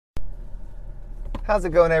How's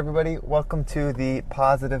it going, everybody? Welcome to the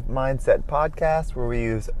Positive Mindset Podcast, where we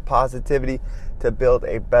use positivity to build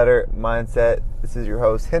a better mindset. This is your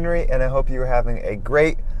host, Henry, and I hope you're having a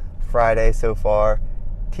great Friday so far.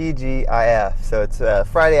 TGIF. So it's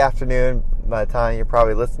Friday afternoon by the time you're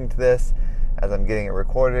probably listening to this, as I'm getting it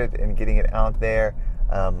recorded and getting it out there.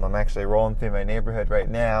 I'm actually rolling through my neighborhood right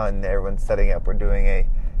now, and everyone's setting up. We're doing a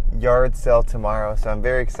yard sale tomorrow, so I'm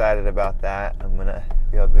very excited about that. I'm going to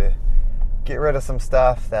be able to get rid of some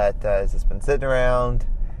stuff that has just been sitting around,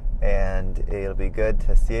 and it'll be good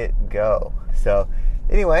to see it go. So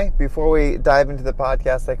anyway, before we dive into the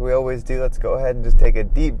podcast like we always do, let's go ahead and just take a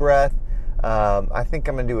deep breath. I think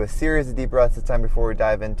I'm going to do a series of deep breaths this time before we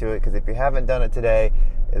dive into it, because if you haven't done it today,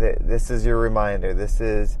 this is your reminder. This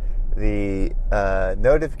is the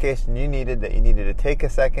notification you needed to take a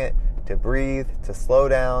second to breathe, to slow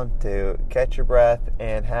down, to catch your breath,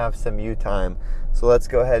 and have some you time. So let's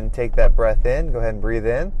go ahead and take that breath in. Go ahead and breathe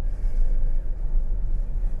in.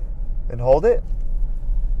 And hold it.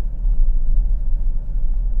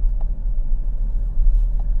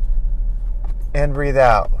 And breathe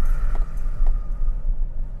out.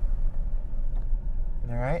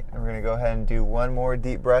 All right, and we're going to go ahead and do one more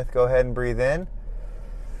deep breath. Go ahead and breathe in.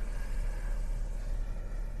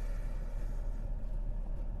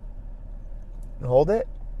 And hold it.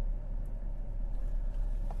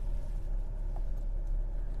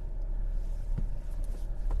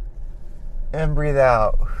 And breathe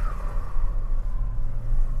out.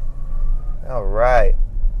 All right.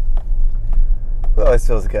 It always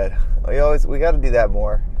feels good. We got to do that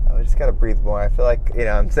more. We just got to breathe more. I feel like,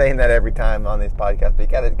 I'm saying that every time on these podcasts, but you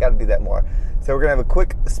got to do that more. So we're going to have a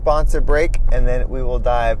quick sponsor break, and then we will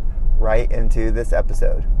dive right into this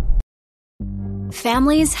episode.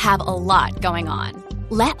 Families have a lot going on.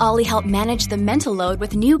 Let Ollie help manage the mental load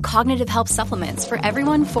with new cognitive help supplements for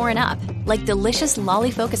everyone 4 and up, like delicious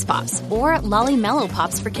Lolly Focus Pops or Lolly Mellow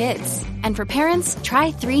Pops for kids. And for parents,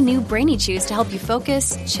 try 3 new Brainy Chews to help you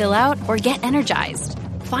focus, chill out, or get energized.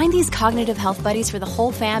 Find these cognitive health buddies for the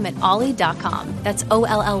whole fam at ollie.com. That's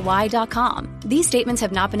OLLY.com. These statements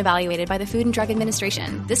have not been evaluated by the Food and Drug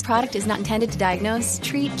Administration. This product is not intended to diagnose,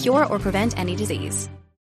 treat, cure, or prevent any disease.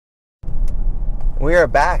 We are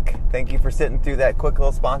back. Thank you for sitting through that quick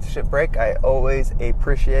little sponsorship break. I always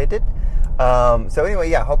appreciate it. So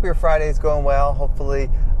anyway, hope your Friday is going well. Hopefully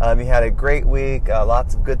you had a great week.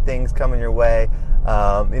 Lots of good things coming your way.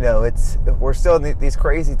 We're still in these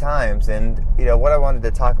crazy times, and what I wanted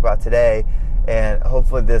to talk about today, and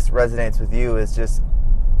hopefully this resonates with you, is just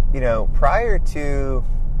prior to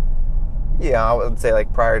I wouldn't say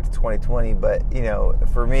like prior to 2020, but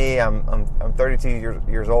for me, I'm 32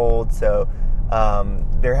 years old, so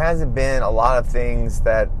there hasn't been a lot of things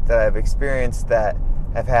that I've experienced that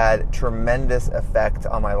have had tremendous effect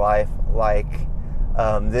on my life, like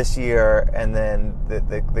this year, and then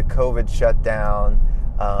the COVID shutdown,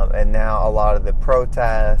 and now a lot of the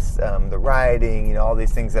protests, the rioting, all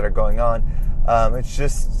these things that are going on. It's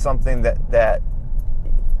just something that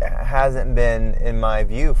hasn't been in my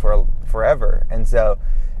view for forever. And so,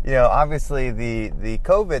 obviously the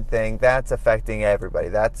COVID thing, that's affecting everybody.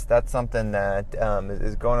 That's something that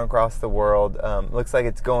is going across the world. Looks like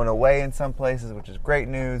it's going away in some places, which is great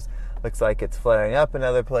news. Looks like it's flaring up in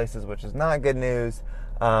other places, which is not good news.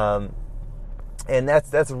 And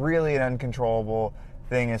that's really an uncontrollable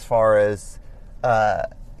thing as far as the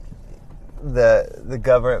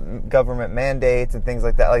government mandates and things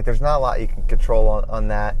like that. Like, there's not a lot you can control on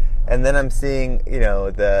that. And then I'm seeing,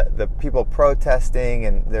 the people protesting,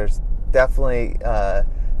 and there's definitely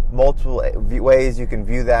multiple ways you can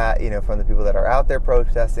view that, from the people that are out there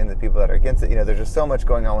protesting, the people that are against it. There's just so much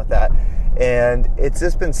going on with that. And it's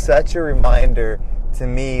just been such a reminder to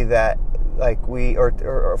me that, like,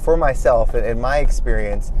 or for myself, and in my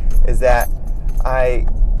experience, is that I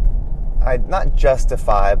not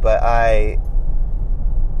justify, but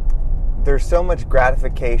there's so much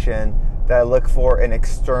gratification that I look for in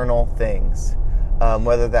external things,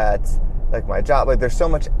 whether that's like my job. Like, there's so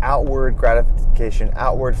much outward gratification,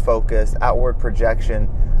 outward focus, outward projection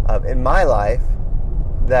in my life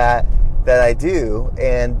that I do,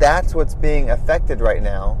 and that's what's being affected right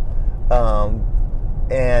now.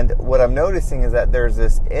 And what I'm noticing is that there's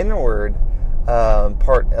this inward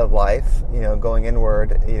part of life, going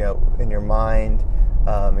inward, in your mind,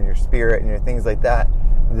 in your spirit, and your things like that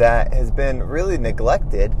has been really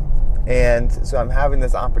neglected. And so I'm having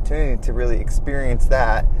this opportunity to really experience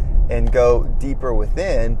that and go deeper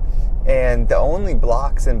within. And the only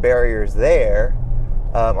blocks and barriers there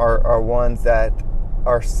are ones that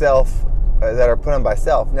are put on by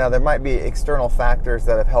self. Now, there might be external factors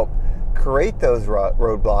that have helped create those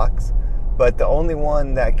roadblocks, but the only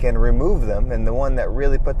one that can remove them, and the one that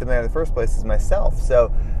really put them there in the first place, is myself.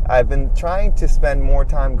 So I've been trying to spend more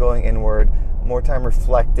time going inward, more time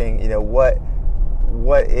reflecting,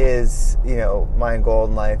 what is, my goal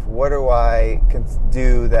in life? What do I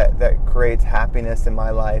do that creates happiness in my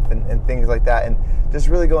life, and things like that, and just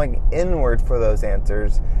really going inward for those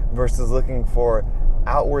answers versus looking for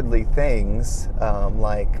outwardly things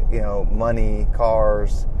like money,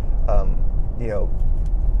 cars,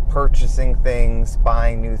 purchasing things,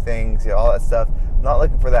 buying new things, all that stuff. Not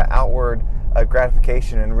looking for that outward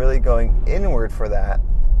gratification, and really going inward for that.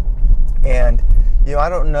 And I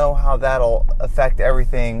don't know how that'll affect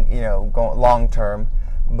everything going long term,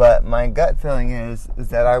 but my gut feeling is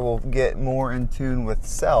that I will get more in tune with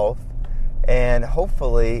self, and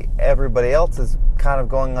hopefully everybody else is kind of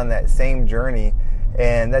going on that same journey.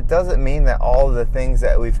 And that doesn't mean that all of the things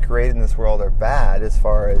that we've created in this world are bad as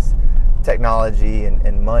far as technology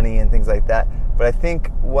and money and things like that. But I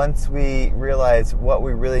think once we realize what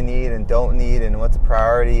we really need and don't need, and what's a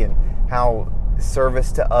priority, and how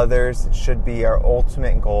service to others should be our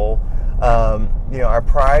ultimate goal, our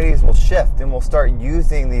priorities will shift, and we'll start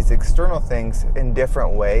using these external things in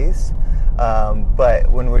different ways.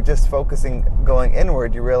 But when we're just focusing, going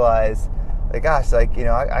inward, you realize,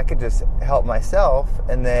 I could just help myself,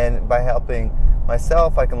 and then by helping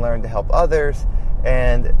myself, I can learn to help others,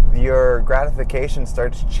 and your gratification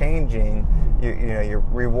starts changing. Your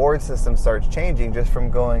reward system starts changing just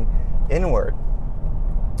from going inward.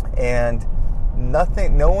 And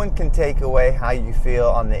no one can take away how you feel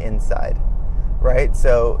on the inside, right?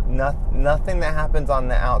 So nothing that happens on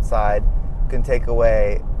the outside can take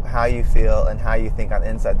away how you feel and how you think on the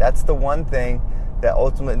inside. That's the one thing that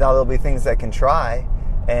ultimately, now there'll be things that can try,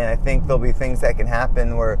 and I think there'll be things that can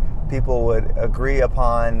happen where people would agree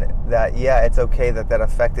upon that, yeah, it's okay that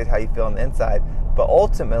affected how you feel on the inside, but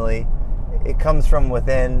ultimately it comes from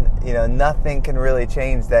within. Nothing can really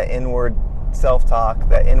change that inward self-talk,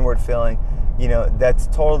 that inward feeling. That's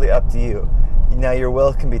totally up to you. Now, your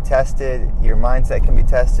will can be tested, your mindset can be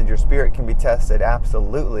tested, your spirit can be tested,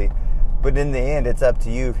 absolutely. But in the end, it's up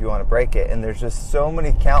to you if you want to break it. And there's just so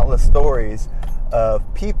many countless stories of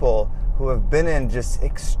people who have been in just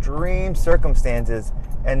extreme circumstances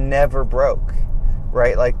and never broke,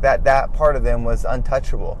 right? Like that part of them was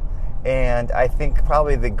untouchable. And I think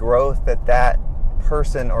probably the growth that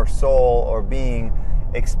person or soul or being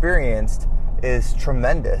experienced is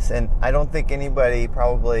tremendous. And I don't think anybody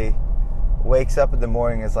probably wakes up in the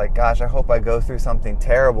morning and is like, gosh, I hope I go through something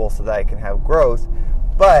terrible so that I can have growth.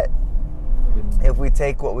 But if we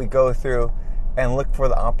take what we go through and look for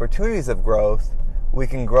the opportunities of growth, we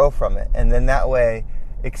can grow from it. And then that way,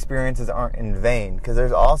 experiences aren't in vain. Because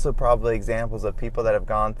there's also probably examples of people that have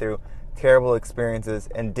gone through terrible experiences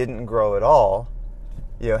and didn't grow at all,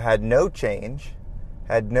 had no change,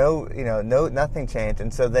 had nothing changed.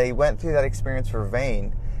 And so they went through that experience for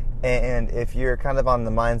vain. And if you're kind of on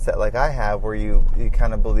the mindset like I have, where you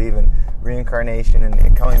kind of believe in reincarnation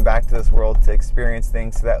and coming back to this world to experience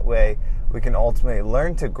things, so that way we can ultimately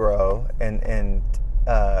learn to grow and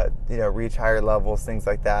reach higher levels, things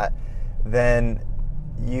like that, then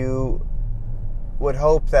you would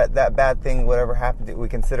hope that bad thing, whatever happened to you, we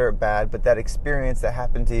consider it bad, but that experience that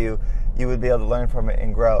happened to you, you would be able to learn from it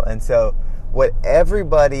and grow. And so what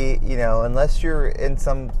everybody, unless you're in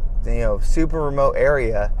some super remote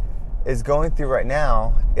area, is going through right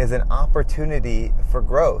now is an opportunity for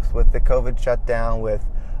growth. With the COVID shutdown, with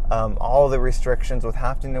all the restrictions, with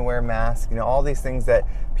having to wear masks, all these things that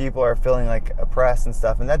people are feeling like oppressed and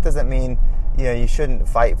stuff. And that doesn't mean you shouldn't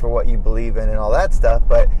fight for what you believe in and all that stuff,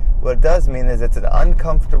 but what it does mean is it's an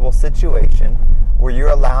uncomfortable situation where you're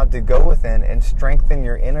allowed to go within and strengthen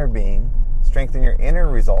your inner being, strengthen your inner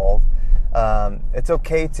resolve. It's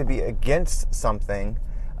okay to be against something,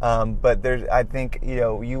 but I think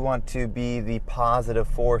you want to be the positive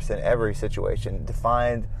force in every situation, to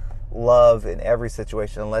find love in every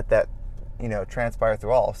situation and let that transpire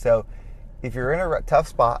through all. So if you're in a tough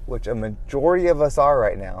spot, which a majority of us are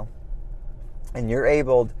right now, and you're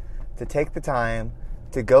able to take the time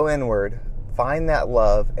to go inward, find that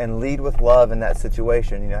love, and lead with love in that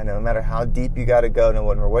situation, no matter how deep you got to go, no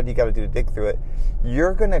matter what you got to do to dig through it,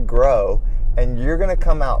 you're going to grow and you're going to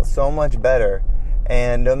come out so much better.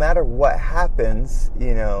 And no matter what happens,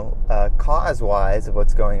 cause-wise of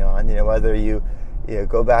what's going on, whether you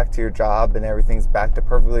go back to your job and everything's back to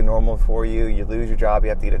perfectly normal for you, you lose your job, you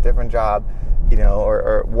have to get a different job,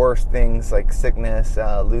 or worse things like sickness,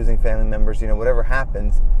 losing family members, whatever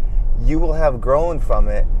happens, you will have grown from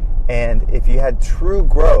it. And if you had true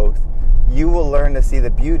growth, you will learn to see the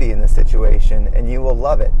beauty in the situation, and you will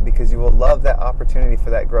love it because you will love that opportunity for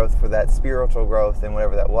that growth, for that spiritual growth and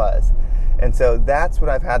whatever that was. And so that's what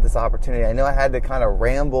I've had this opportunity. I know I had to kind of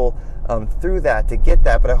ramble through that to get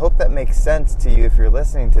that, but I hope that makes sense to you if you're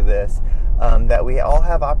listening to this, that we all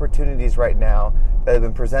have opportunities right now that have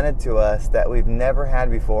been presented to us that we've never had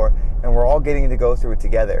before, and we're all getting to go through it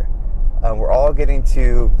together. We're all getting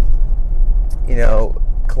to,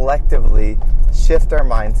 collectively shift our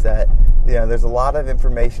mindset. There's a lot of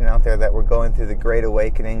information out there that we're going through the Great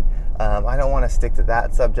Awakening. I don't want to stick to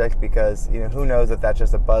that subject because, who knows if that's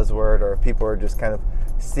just a buzzword or if people are just kind of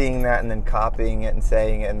seeing that and then copying it and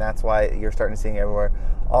saying it, and that's why you're starting to see it everywhere.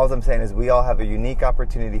 All I'm saying is we all have a unique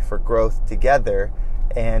opportunity for growth together,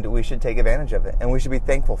 and we should take advantage of it, and we should be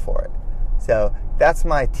thankful for it. So that's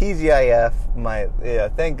my TGIF, my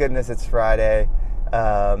thank goodness it's Friday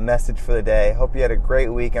message for the day. Hope you had a great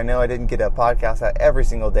week. I know I didn't get a podcast out every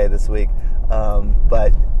single day this week,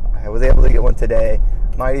 but I was able to get one today.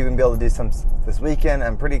 Might even be able to do some this weekend.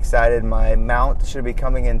 I'm pretty excited. My mount should be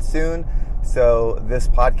coming in soon, so this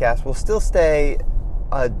podcast will still stay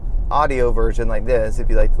an audio version like this if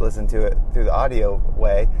you like to listen to it through the audio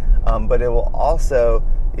way, but it will also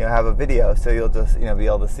have a video, so you'll just be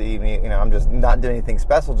able to see me. I'm just not doing anything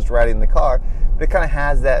special, just riding in the car, but it kind of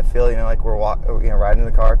has that feel, like we're riding in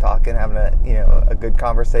the car, talking, having a good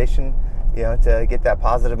conversation, to get that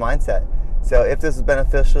positive mindset. So if this is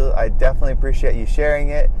beneficial, I definitely appreciate you sharing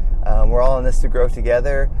it. We're all in this to grow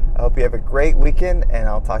together. I hope you have a great weekend, and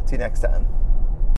I'll talk to you next time.